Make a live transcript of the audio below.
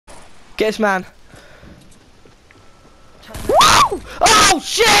Get this man. Woo! Oh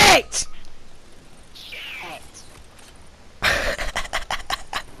shit!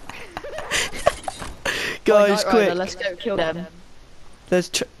 Guys, quick. Rider, let's go kill them. There's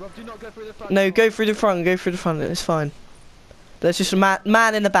Rob, do not go through the front. no, go through the front. Go through the front. It's fine. There's just a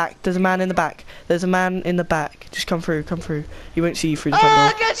man in the back. There's a man in the back. There's a man in the back. Just come through. Come through. He won't see you through the front door.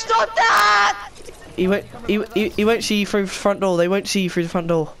 I can stop that! He won't. He won't see you through the front door. They won't see you through the front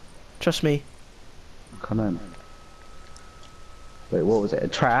door. Trust me. Come on. Wait, what was it? A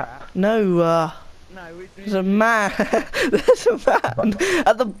trap? No. No, There's a man. There's a man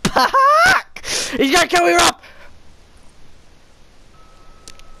at the back. He's gonna kill me, Rob.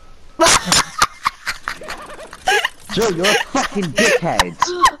 Joe, you're a fucking dickhead.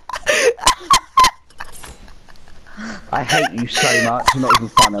 I hate you so much. You're not even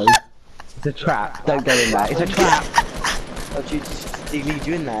funny. It's a trap. Don't go in there. It's a trap. Oh, dude, just they leave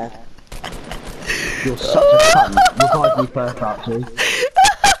you in there. You're such a cunt. Revive me first, Archie.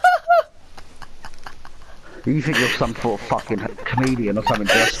 You think you're some sort of fucking comedian or something?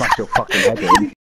 I'll smash your fucking head in.